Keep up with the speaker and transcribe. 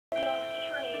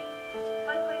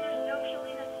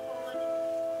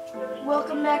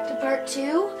welcome back to part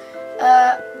 2.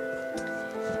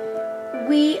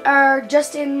 We are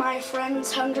just in my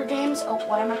friend's Hunger Games. Oh,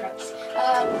 why am I crying?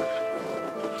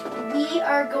 We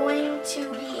are going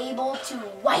to be able to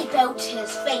wipe out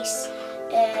his face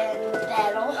in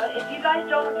battle. If you guys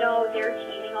don't know, they're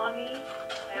teaming on me,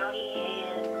 Bounty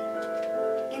and...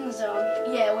 In the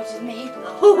zone. Yeah, which is me.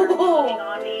 They're teaming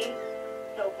on me.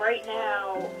 So right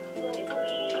now, it's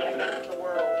me against the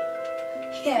world.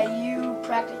 Yeah, you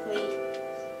practically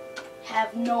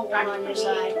have no one on your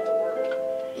side.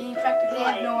 You practically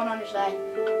have no one on your side.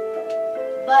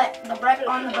 But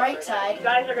on the bright side, You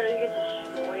guys are gonna get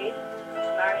destroyed.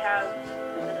 I have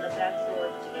the best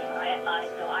sword.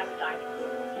 I'm a diamond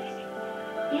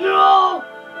sword. no!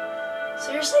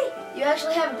 Seriously? You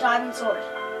actually have a diamond sword.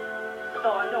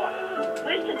 Oh, no.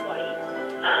 Listen, buddy.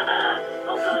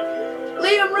 Oh, God.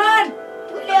 Liam, run!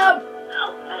 Liam!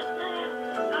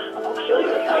 I'll kill you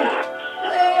with the axe.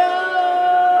 Liam!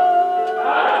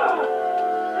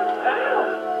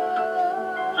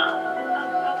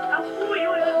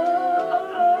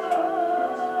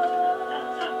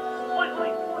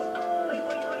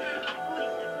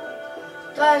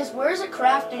 Guys, where's a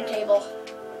crafting table?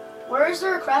 Where is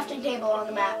there a crafting table on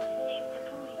the map?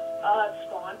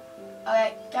 Spawn.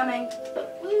 Okay, coming.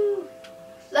 Woo!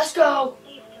 Let's go!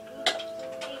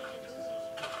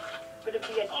 Gonna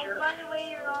be a jerk. By the way,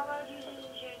 you're not allowed to use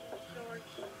enchanted swords.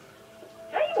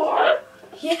 Yeah, you are.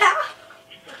 Yeah!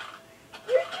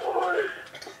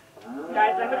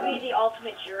 Guys, I'm gonna be the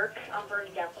ultimate jerk. I'm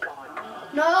burning down Spawn.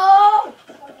 No! Oh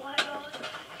my god.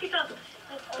 Get up.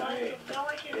 That's awesome. Now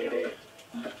I can do it.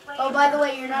 Oh, by the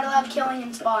way, you're not allowed killing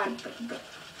in spawn.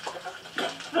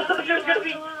 There's gonna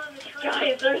be...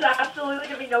 Guys, there's absolutely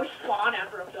gonna be no Spawn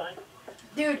after I'm done.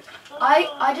 Dude,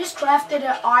 I just crafted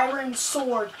an iron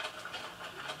sword.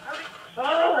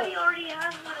 Everybody already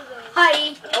has one of those.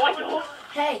 Hi! Oh, I don't.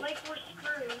 Hey! Like we're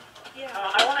screwed. Yeah.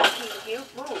 I wanna team you.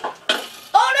 Move.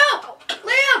 Oh no!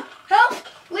 Liam! Help!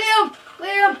 Liam!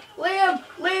 Liam! Liam!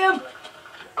 Liam!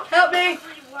 Help me!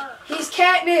 He's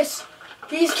Katniss!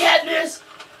 He's Katniss!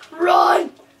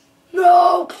 Run!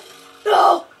 No!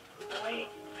 No! Wait,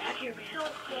 back here, man.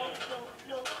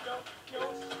 No.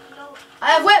 I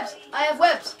have webs! I have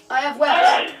webs! I have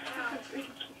webs!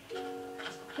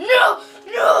 No!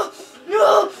 No!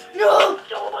 No! No!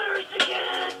 Don't let her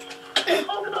again.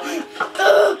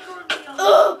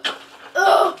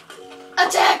 Oh!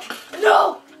 Attack!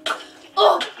 No!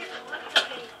 Oh!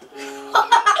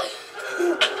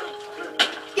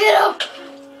 Get up!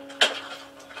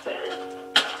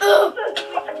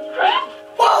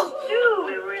 Whoa! Dude!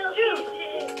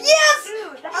 Yes!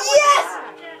 Dude, Yes!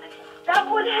 That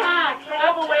was hacked!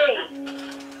 All the way!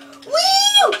 Woo!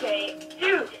 Okay,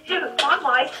 dude, on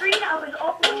my screen, I was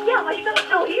all... Yeah, my stuff's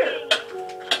still here!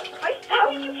 How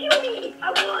did you kill me? I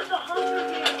won the Hunger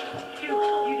Games! Dude,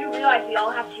 you do realize we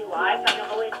all have 2 lives? I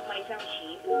know it might sound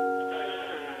cheap.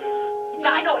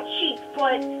 Yeah, I know it's cheap,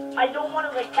 but I don't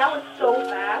want to, that was so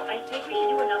fast. I think we should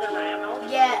do another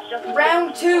round. Yeah, It's just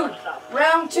round 2. more stuff.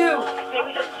 Round 2. Okay,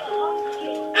 we just...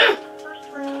 First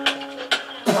round.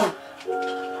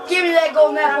 Give me that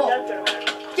golden Round apple. does go to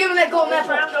Mountie. Give me that golden This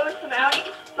apple. round goes to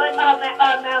Mountie, but Mountie,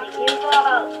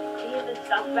 give the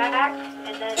stuff back,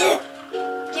 and then...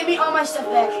 Give me all my stuff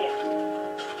back.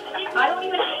 I don't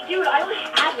even, dude, I don't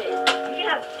have it. You can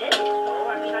have this, though.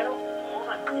 I mean, I don't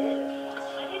want this.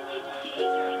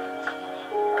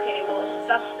 Okay, well,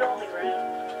 stuff's still on the ground.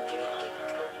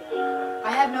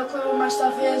 I have no clue where my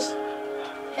stuff is.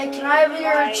 Hey, can I have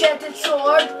your enchanted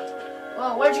sword?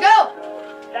 Whoa, where'd you go?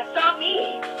 That's not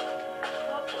me.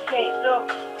 Okay, so,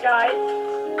 guys,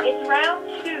 it's round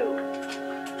 2.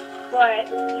 But,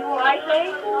 you know what I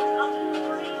say?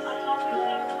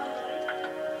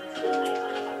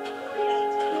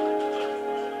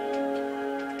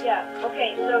 Yeah,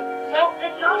 okay, so, well,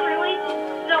 it's not really,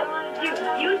 no,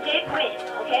 you did win,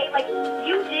 okay?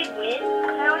 You did win,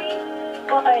 Mountie,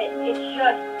 but it's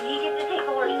just, we get to take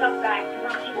all our stuff back,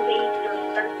 because I'm too lazy to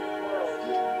restart this world.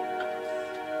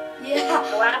 Yeah.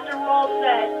 So after we're all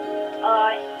set,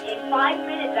 in 5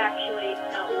 minutes, actually,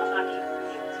 no, I'm not kidding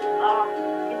you,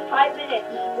 in 5 minutes,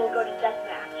 we'll go to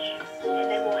deathmatch, and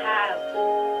then we'll have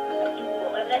a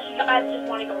duel, unless you guys just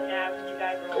want to go now, since you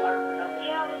guys are all armored up.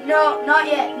 No, not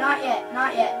yet, not yet,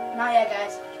 not yet, not yet,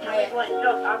 guys, not yet. No,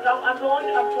 I'm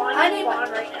flying I to need spawn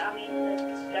right now. I mean,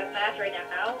 the match right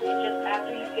now. It's just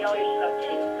after you get all your stuff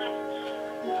in.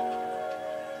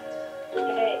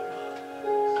 Okay.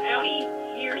 Mountie,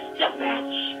 here's the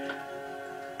match.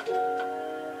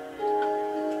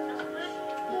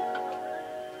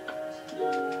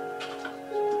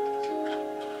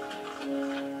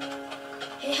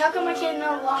 Hey, how come I can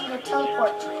no longer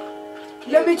teleport?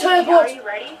 Let me Are teleport. you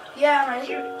ready? Yeah, I'm ready.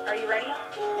 Dude, are you ready?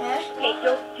 Yeah. Okay,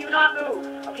 so do not move,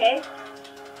 okay?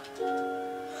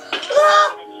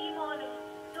 Ah! The team on him.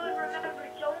 So remember,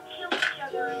 don't kill each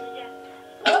other in the death.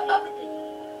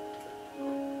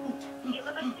 Okay,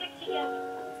 let's stick together.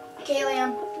 Okay,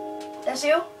 Liam. That's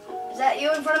you? Is that you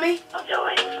in front of me? I'm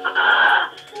doing.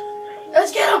 Ah!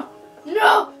 Let's get him!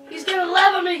 No! He's gonna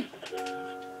level me!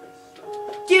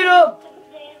 Get him!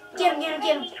 Get him, get him,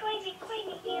 get him. Crazy,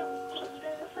 crazy, you.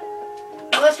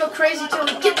 Now let's go crazy till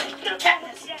we get the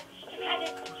Katniss.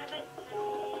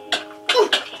 Ooh,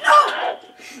 no!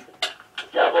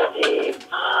 Double team!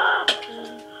 Oh!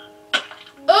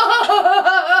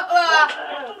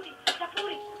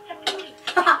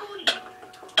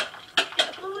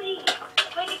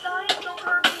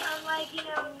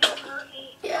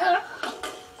 Yeah.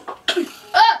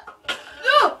 Ah!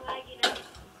 No!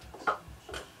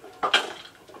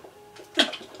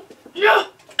 No!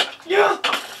 No!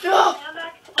 No!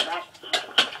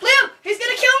 Liam, he's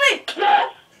gonna kill me! No!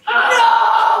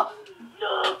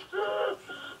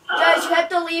 Guys, you have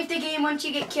to leave the game once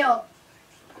you get killed.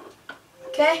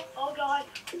 Okay? Oh god.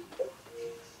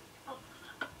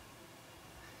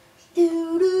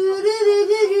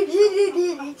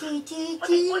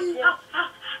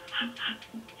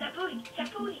 That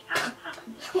booty.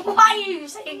 Why are you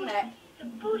saying that? The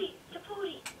booty.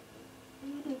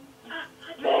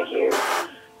 Back here.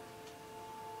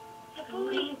 The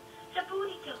booty.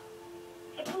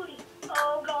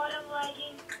 Oh god, I'm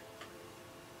lagging.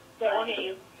 Okay, I want to hit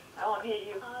you. I want to hit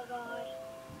you. Oh god.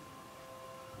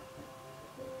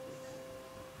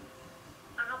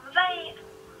 I'm a man.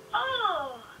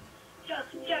 Oh! Dun.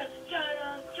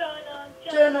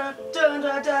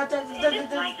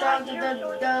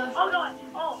 Oh god.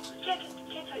 Oh, can't touch this.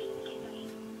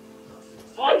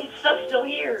 Oh, he's still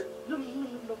here. I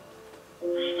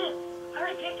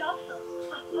already picked up some.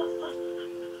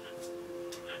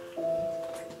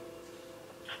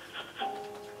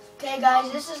 Okay,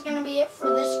 guys, this is gonna be it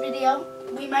for this video.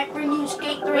 We might bring you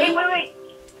Skate 3. Wait.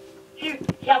 Dude,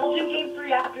 yeah, we'll do game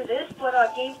 3 after this, but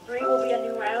game 3 will be a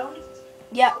new round.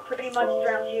 Yeah. Pretty much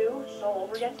round 2, so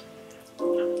over again.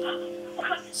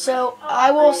 So I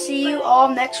will see you all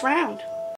next round.